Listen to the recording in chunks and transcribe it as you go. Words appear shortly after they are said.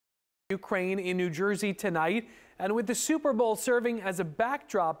Ukraine in New Jersey tonight, and with the Super Bowl serving as a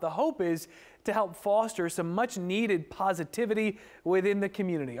backdrop, the hope is to help foster some much-needed positivity within the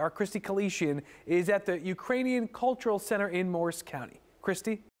community. Our Christy Kalishian is at the Ukrainian Cultural Center in Morris County.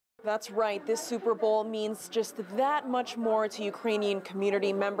 Christy? That's right. This Super Bowl means just that much more to Ukrainian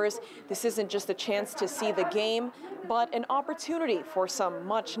community members. This isn't just a chance to see the game, but an opportunity for some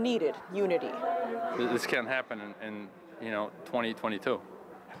much-needed unity. This can't happen in 2022.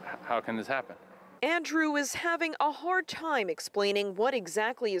 How can this happen? Andrew is having a hard time explaining what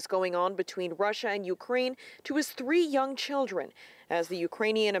exactly is going on between Russia and Ukraine to his 3 young children. As the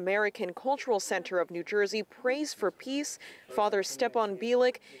Ukrainian American Cultural Center of New Jersey prays for peace, Father Stepan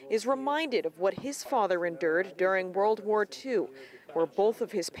Bielik is reminded of what his father endured during World War II, where both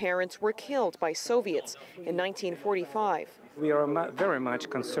of his parents were killed by Soviets in 1945. We are very much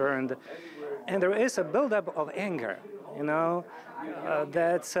concerned, and there is a buildup of anger,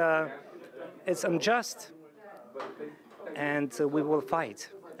 that's it's unjust, and we will fight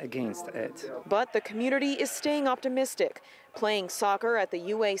against it. But the community is staying optimistic. Playing soccer at the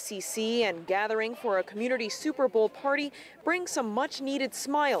UACC and gathering for a community Super Bowl party brings some much-needed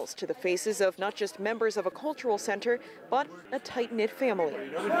smiles to the faces of not just members of a cultural center, but a tight-knit family.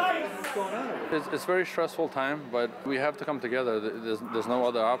 It's a very stressful time, but we have to come together. There's no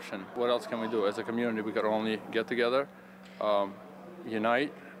other option. What else can we do? As a community, we can only get together,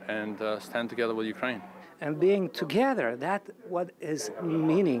 unite, and stand together with Ukraine. And being together, that's what is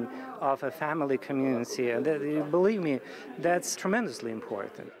meaning of a family community. And believe me, that's tremendously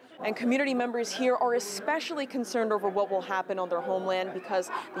important. And community members here are especially concerned over what will happen on their homeland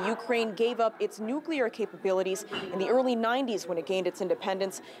because the Ukraine gave up its nuclear capabilities in the early 90s when it gained its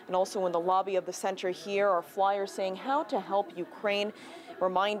independence. And also in the lobby of the center here are flyers saying how to help Ukraine,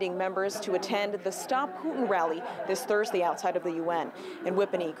 reminding members to attend the Stop Putin rally this Thursday outside of the UN. In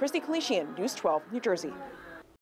Whippany, Christy Kalishian, News 12, New Jersey.